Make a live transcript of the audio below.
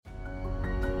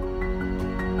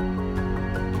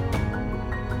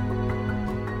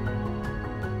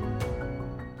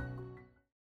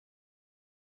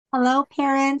Hello,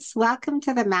 parents. Welcome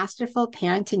to the Masterful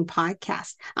Parenting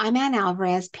Podcast. I'm Ann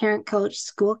Alvarez, parent coach,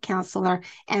 school counselor,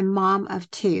 and mom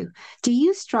of two. Do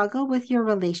you struggle with your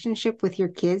relationship with your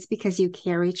kids because you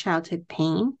carry childhood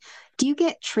pain? Do you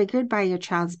get triggered by your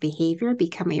child's behavior,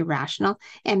 become irrational,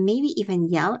 and maybe even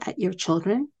yell at your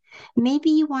children? Maybe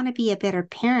you want to be a better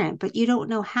parent, but you don't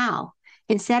know how.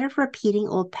 Instead of repeating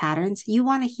old patterns, you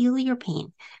want to heal your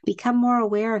pain, become more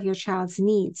aware of your child's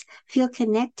needs, feel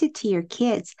connected to your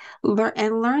kids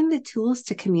and learn the tools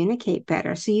to communicate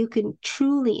better so you can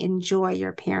truly enjoy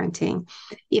your parenting.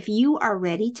 If you are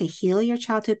ready to heal your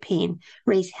childhood pain,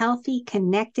 raise healthy,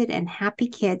 connected, and happy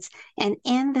kids, and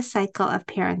end the cycle of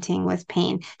parenting with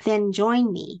pain, then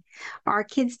join me. Our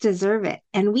kids deserve it,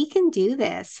 and we can do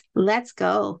this. Let's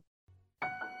go.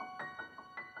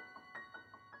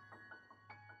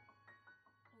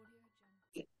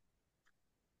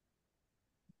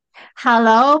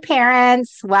 Hello,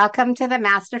 parents. Welcome to the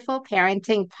Masterful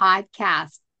Parenting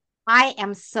Podcast. I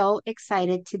am so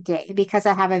excited today because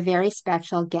I have a very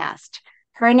special guest.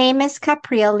 Her name is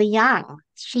Caprial Leung.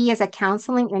 She is a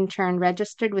counseling intern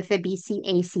registered with the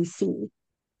BCACC.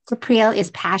 Caprial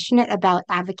is passionate about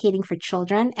advocating for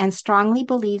children and strongly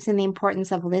believes in the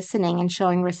importance of listening and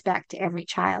showing respect to every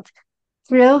child.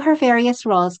 Through her various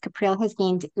roles, Capriel has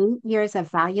gained 8 years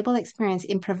of valuable experience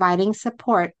in providing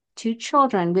support to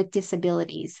children with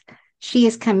disabilities. She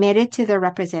is committed to their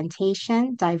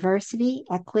representation, diversity,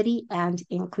 equity, and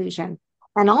inclusion.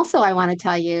 And also, I want to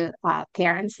tell you,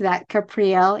 parents, that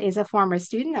Capriel is a former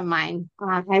student of mine.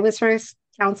 I was her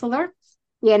counselor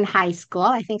in high school.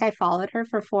 I think I followed her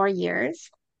for 4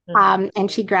 years. Mhm. And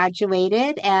she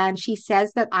graduated, and she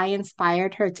says that I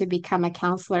inspired her to become a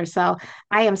counselor. So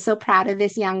I am so proud of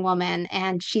this young woman,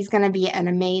 and she's going to be an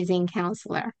amazing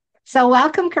counselor. So,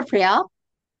 welcome, Capriel.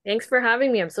 Thanks for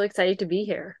having me. I'm so excited to be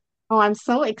here. Oh, I'm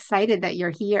so excited that you're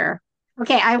here.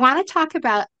 Okay, I want to talk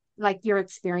about like your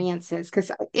experiences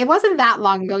because it wasn't that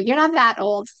long ago. You're not that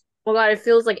old. Oh God, it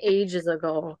feels like ages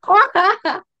ago.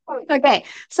 Okay,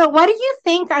 so what do you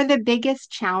think are the biggest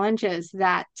challenges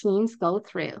that teens go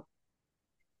through?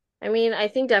 I mean, I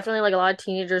think definitely like a lot of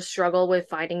teenagers struggle with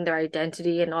finding their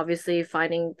identity and obviously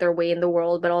finding their way in the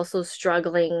world, but also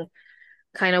struggling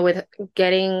kind of with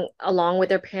getting along with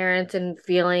their parents and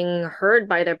feeling heard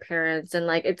by their parents. And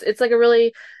like it's like a really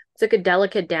it's like a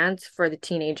delicate dance for the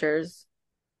teenagers.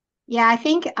 Yeah, I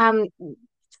think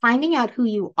finding out who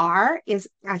you are is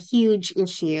a huge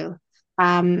issue.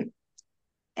 Um,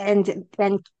 and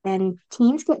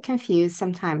teens get confused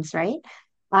sometimes, right?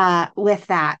 With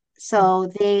that.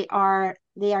 So they are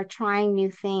trying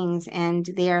new things and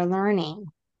they are learning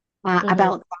Mm-hmm.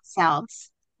 about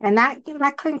themselves. And that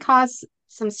can cause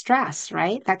some stress,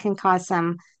 right? That can cause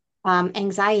some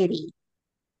anxiety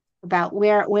about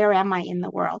where am I in the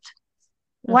world?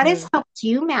 What has Mm-hmm. helped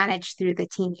you manage through the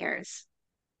teen years?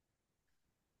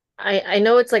 I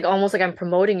know it's like almost like I'm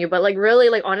promoting you, but like really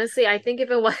like honestly, I think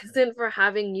if it wasn't for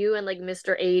having you and like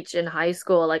Mr. H in high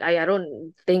school, like I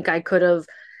don't think I could have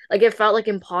like it felt like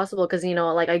impossible because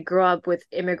like I grew up with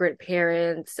immigrant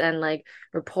parents and like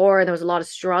we're poor and there was a lot of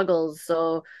struggles.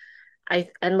 So I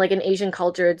and like in Asian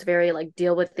culture, it's very like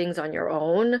deal with things on your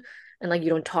own and like you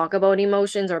don't talk about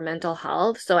emotions or mental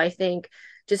health. So I think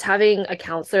just having a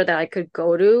counselor that I could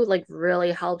go to like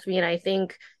really helped me. And I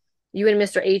think you and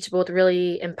Mr. H both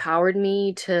really empowered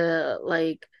me to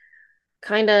like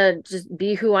kind of just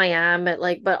be who I am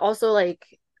but also like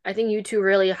I think you two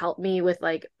really helped me with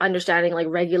like understanding like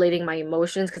regulating my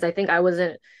emotions because I think I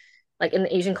wasn't like in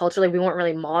the Asian culture like we weren't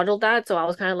really modeled that, so I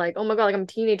was kind of like, oh my God, like I'm a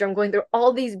teenager, I'm going through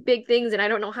all these big things and I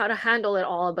don't know how to handle it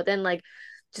all. But then like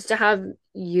just to have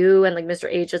you and like Mr.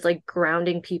 H just like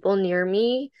grounding people near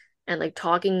me and like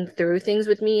talking through things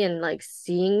with me and like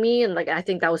seeing me, and like I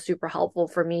think that was super helpful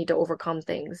for me to overcome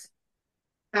things.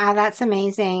 That's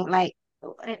amazing. Like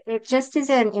it just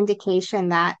is an indication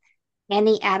that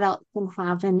any adult can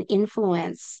have an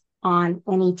influence on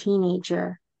any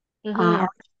teenager Mm-hmm.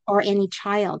 or any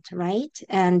child, right?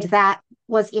 And that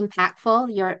was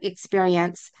impactful, your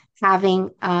experience having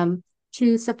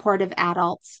two supportive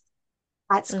adults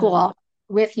at Mm-hmm. school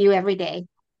with you every day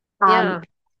um, Yeah.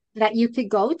 that you could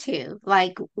go to,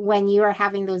 like when you are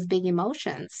having those big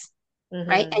emotions,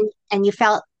 right? Mm-hmm. And you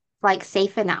felt like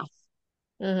safe enough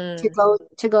Mm-hmm.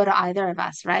 to go to either of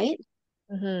us, right?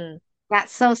 Mm-hmm.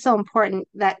 That's so important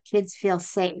that kids feel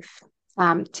safe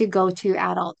to go to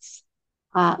adults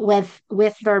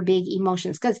with their big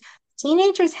emotions because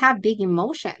teenagers have big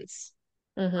emotions,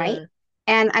 right? Mm-hmm.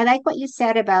 And I like what you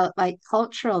said about like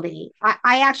culturally.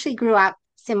 I actually grew up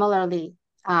similarly.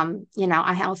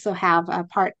 I also have a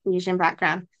part Asian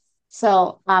background.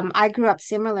 So I grew up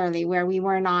similarly where we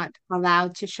were not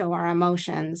allowed to show our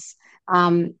emotions,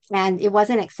 and it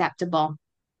wasn't acceptable.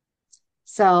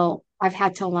 So I've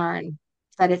had to learn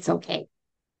that it's okay.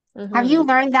 Have you Hmm.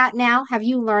 learned that now? Have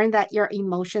you learned that your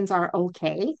emotions are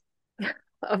okay?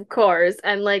 Of course.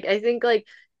 And like I think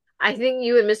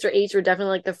you and Mr. H were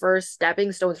definitely like the first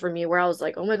stepping stones for me where I was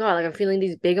like, oh my God, like I'm feeling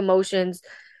these big emotions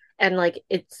and like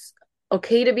it's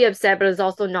okay to be upset, but it's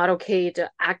also not okay to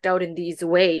act out in these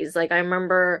ways. Like I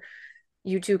remember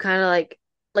you two kind of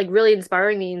like really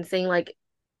inspiring me and saying like,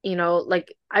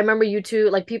 like I remember you two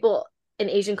like people in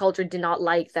Asian culture did not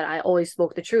like that I always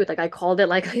spoke the truth. Like I called it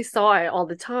like I saw it all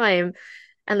the time.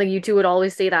 And like you two would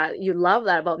always say that you love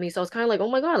that about me. So I was kind of like, oh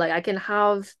my God, like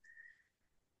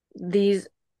these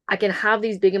I can have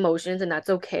these big emotions and that's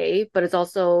okay, but it's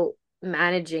also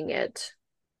managing it.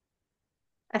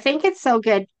 I think it's so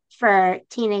good for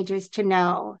teenagers to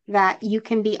know that you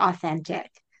can be authentic,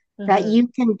 that Hmm. you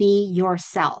can be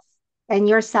yourself, and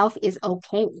yourself is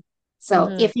okay. So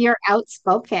Hmm. if you're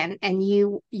outspoken and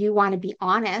you want to be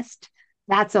honest,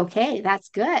 that's okay. That's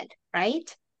good,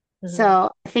 right? Hmm. So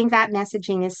I think that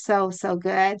messaging is so, so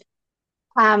good.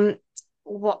 Um,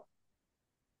 what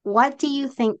what do you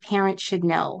think parents should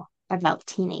know about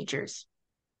teenagers?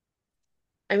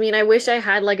 I mean, I wish I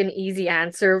had like an easy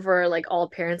answer for like all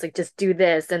parents, like just do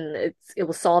this and it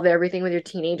will solve everything with your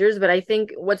teenagers. But I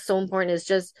think what's so important is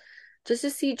just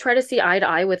to try to see eye to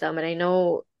eye with them. And I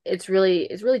know it's really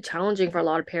challenging for a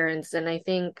lot of parents. And I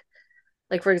think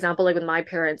like for example, like with my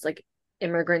parents, like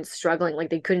immigrants struggling, like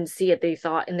they couldn't see it. They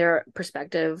thought in their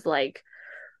perspective, like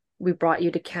we brought you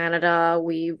to Canada,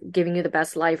 we giving you the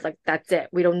best life, like that's it.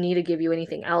 We don't need to give you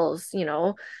anything else.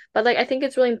 But like I think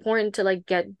it's really important to like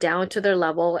get down to their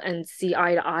level and see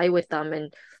eye to eye with them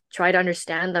and try to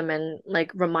understand them and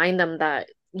like remind them that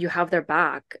you have their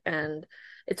back. And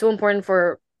it's so important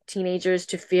for teenagers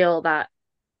to feel that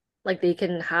like they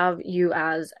can have you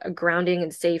as a grounding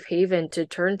and safe haven to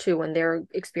turn to when they're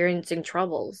experiencing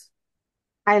troubles.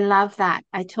 I love that.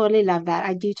 I totally love that.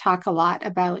 I do talk a lot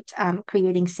about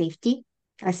creating safety,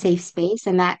 a safe space,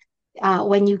 and that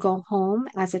when you go home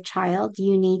as a child,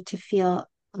 you need to feel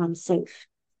safe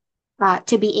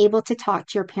to be able to talk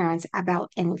to your parents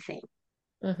about anything.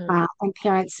 Mm-hmm. And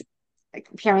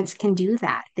parents can do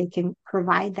that. They can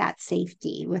provide that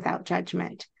safety without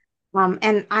judgment.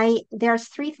 And there's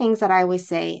three things that I always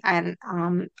say, and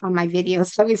on my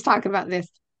videos, I always talk about this.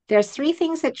 There's three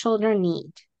things that children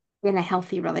need in a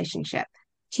healthy relationship: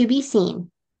 to be seen,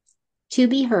 to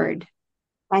be heard,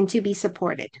 and to be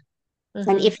supported. And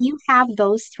Mm-hmm. if you have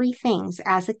those three things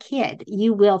as a kid,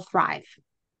 you will thrive.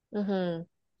 Mm-hmm.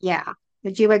 Yeah.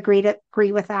 Would you agree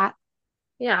with that?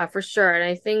 Yeah, for sure. And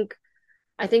I think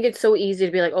it's so easy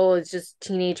to be like, oh, it's just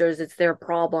teenagers, it's their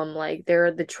problem, like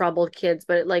they're the troubled kids,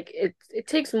 but like it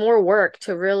takes more work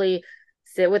to really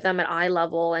sit with them at eye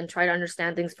level and try to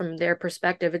understand things from their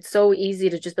perspective. It's so easy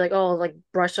to just be like, oh, like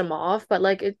brush them off, but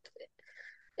like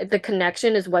the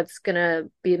connection is what's gonna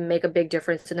be make a big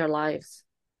difference in their lives.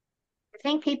 I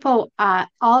think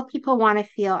all people want to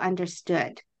feel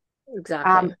understood.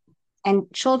 Exactly. Um, and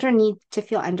children need to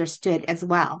feel understood as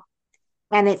well.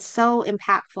 And it's so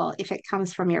impactful if it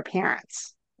comes from your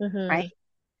parents, right? Hmm.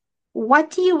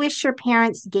 What do you wish your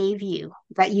parents gave you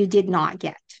that you did not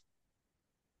get?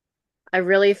 I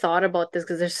really thought about this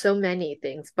because there's so many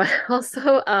things, but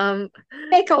also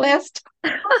Make a list.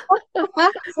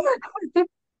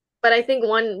 but I think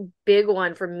one big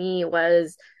one for me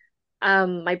was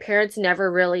my parents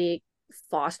never really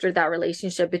fostered that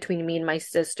relationship between me and my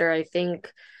sister. I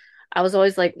think I was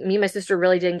always like me and my sister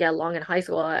really didn't get along in high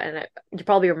school, and you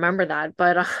probably remember that.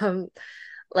 But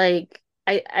like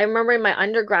I remember in my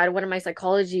undergrad, one of my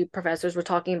psychology professors were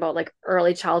talking about like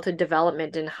early childhood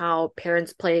development and how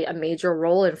parents play a major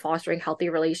role in fostering healthy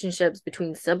relationships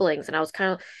between siblings. And I was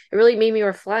kind of it really made me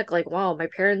reflect like, wow, my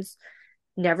parents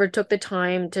never took the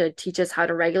time to teach us how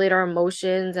to regulate our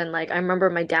emotions. And like I remember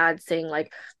my dad saying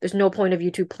like there's no point of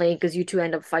you two playing because you two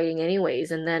end up fighting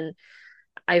anyways. And then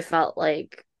I felt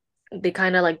like they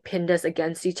kind of like pinned us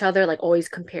against each other, like always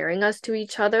comparing us to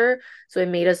each other. So it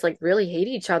made us like really hate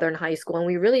each other in high school and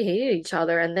we really hated each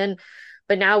other. And then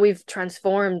but now we've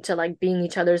transformed to like being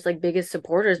each other's like biggest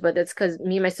supporters, but it's because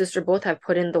me and my sister both have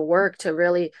put in the work to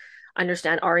really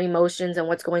understand our emotions and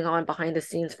what's going on behind the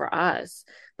scenes for us.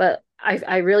 But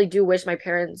I really do wish my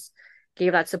parents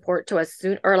gave that support to us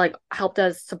soon or like helped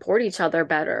us support each other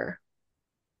better.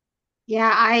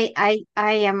 Yeah, I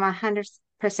am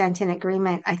 100% in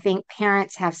agreement. I think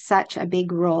parents have such a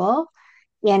big role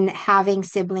in having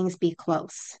siblings be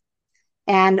close.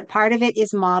 And part of it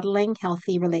is modeling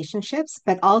healthy relationships,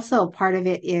 but also part of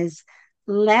it is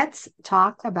let's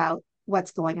talk about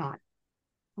what's going on.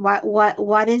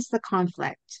 What is the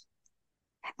conflict?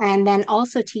 And then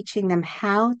also teaching them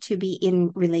how to be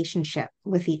in relationship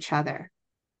with each other,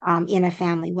 in a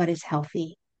family, what is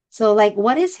healthy. So, like,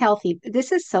 what is healthy?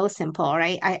 This is so simple,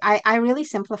 right? I really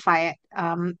simplify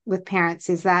it, with parents,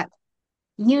 is that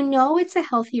you know it's a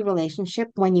healthy relationship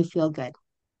when you feel good.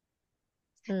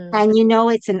 Mm, And you know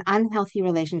it's an unhealthy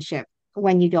relationship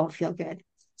when you don't feel good.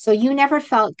 So you never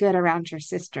felt good around your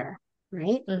sister,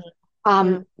 right? mhm.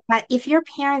 Yeah. But if your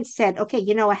parents said, okay,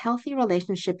 a healthy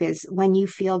relationship is when you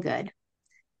feel good,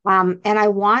 and I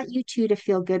want you two to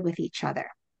feel good with each other.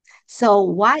 So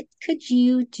what could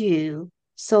you do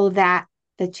so that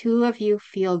the two of you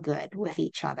feel good with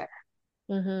each other?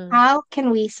 Hmm. How can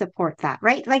we support that,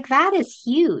 right? Like that is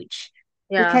huge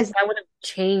Yeah. because That would have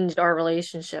changed our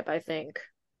relationship, I think.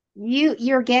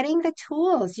 you're getting the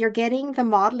tools, you're getting the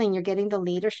modeling, you're getting the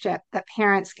leadership that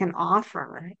parents can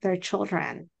offer their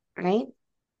children, right?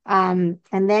 And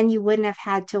then you wouldn't have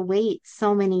had to wait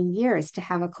so many years to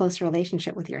have a close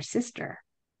relationship with your sister.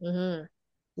 Hmm.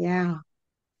 Yeah.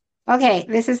 Okay,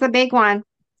 this is the big one.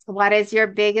 What is your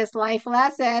biggest life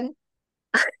lesson?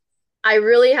 I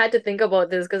really had to think about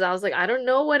this because I was like, I don't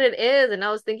know what it is. And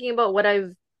I was thinking about what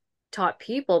I've taught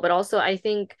people, but also I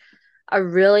think a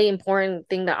really important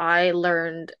thing that I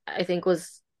learned, I think,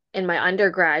 was in my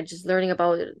undergrad, just learning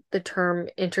about the term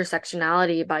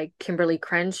intersectionality by Kimberly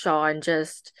Crenshaw and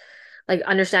just like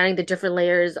understanding the different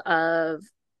layers of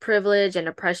privilege and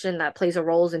oppression that plays a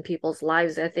roles in people's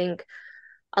lives. I think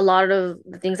a lot of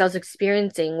the things I was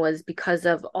experiencing was because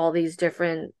of all these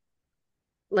different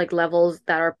like levels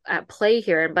that are at play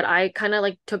here. But I kind of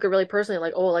like took it really personally,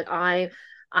 like, oh, like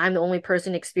I'm the only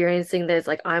person experiencing this.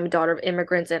 Like I'm a daughter of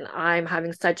immigrants and I'm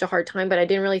having such a hard time. But I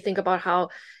didn't really think about how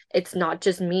it's not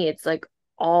just me. It's like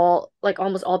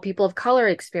almost all people of color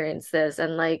experience this.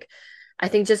 And like I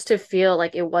think just to feel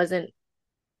like it wasn't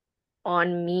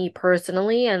on me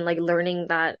personally and like learning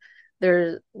that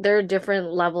there are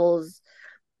different levels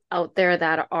out there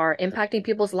that are impacting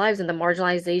people's lives and the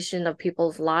marginalization of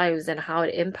people's lives and how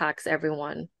it impacts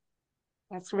everyone.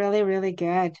 That's really, really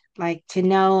good. Like to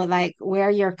know like where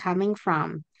you're coming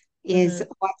from is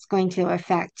Hmm. what's going to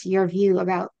affect your view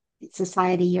about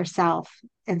society, yourself,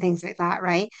 and things like that,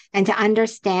 right? And to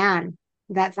understand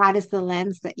that that is the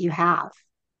lens that you have,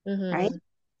 right? Hmm.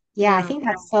 Yeah, I Yeah. think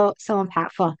that's so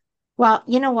impactful. Well,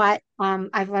 you know what?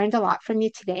 I've learned a lot from you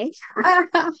today.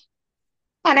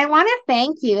 And I want to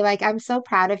thank you. Like, I'm so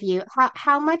proud of you.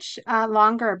 How much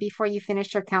longer before you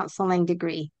finish your counseling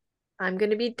degree? I'm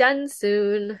gonna be done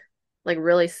soon, like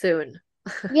really soon.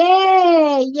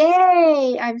 Yay,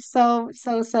 yay. I'm so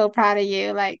proud of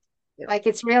you. Yeah. Like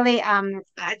it's really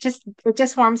it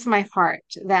just warms my heart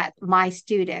that my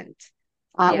student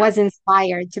Yeah. was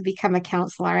inspired to become a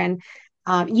counselor. And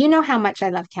you know how much I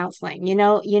love counseling. You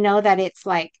know that it's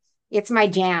like it's my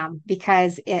jam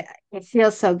because it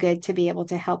feels so good to be able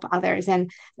to help others.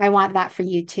 And I want that for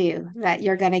you too, that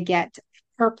you're going to get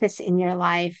purpose in your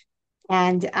life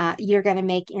and you're going to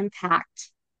make impact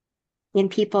in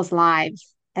people's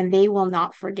lives and they will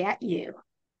not forget you.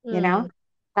 You know, Mm.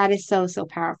 that is so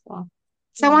powerful.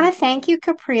 So I Mhm. want to thank you,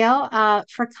 Caprial,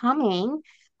 for coming.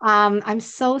 I'm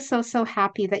so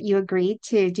happy that you agreed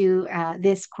to do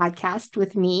this podcast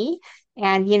with me.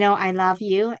 And I love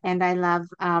you, and I love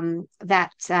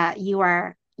that you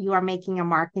are making a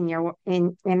mark in your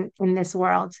in this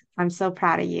world. I'm so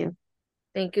proud of you.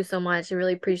 Thank you so much. I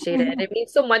really appreciate it. And it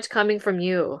means so much coming from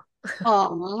you.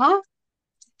 Aw.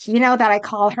 You know that I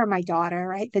call her my daughter,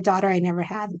 right? The daughter I never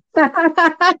had.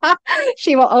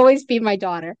 She will always be my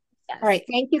daughter. All Yes. right.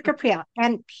 Thank you, Capriel.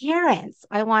 And parents,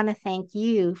 I want to thank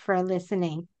you for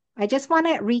listening. I just want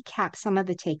to recap some of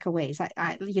the takeaways.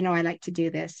 I like to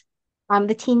do this.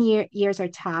 The years are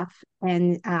tough,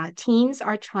 and teens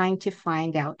are trying to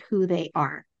find out who they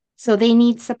are. So they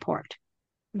need support.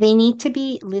 They need to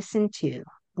be listened to,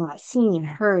 seen,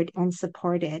 heard, and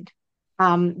supported.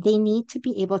 They need to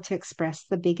be able to express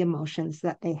the big emotions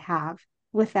that they have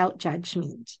without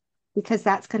judgment, because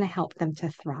that's going to help them to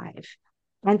thrive.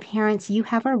 And parents, you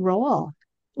have a role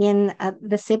in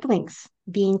the siblings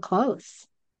being close.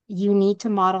 You need to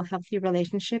model healthy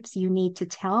relationships. You need to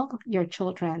tell your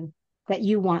children that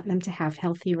you want them to have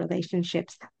healthy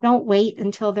relationships. Don't wait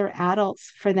until they're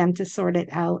adults for them to sort it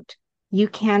out. You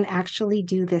can actually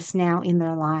do this now in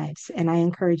their lives, and I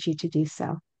encourage you to do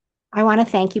so. I want to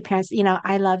thank you, parents.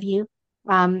 I love you,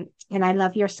 and I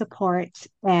love your support,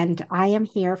 and I am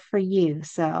here for you.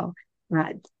 So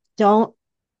uh, don't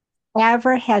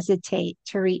ever hesitate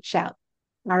to reach out.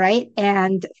 All right.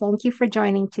 And thank you for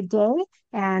joining today,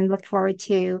 and look forward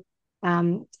to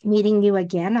meeting you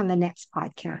again on the next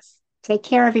podcast. Take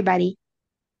care, everybody.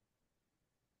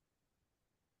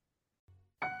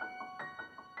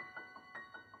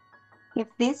 If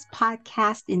this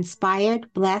podcast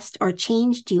inspired, blessed, or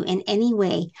changed you in any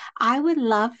way, I would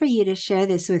love for you to share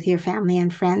this with your family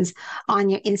and friends on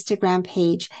your Instagram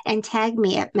page and tag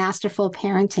me at Masterful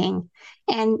Parenting.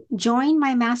 And join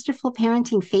my Masterful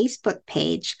Parenting Facebook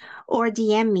page or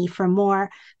DM me for more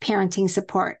parenting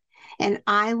support. And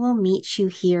I will meet you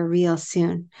here real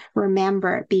soon.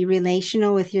 Remember, be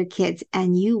relational with your kids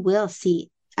and you will see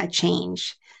a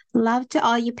change. Love to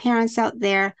all you parents out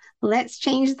there. Let's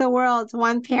change the world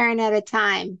one parent at a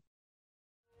time.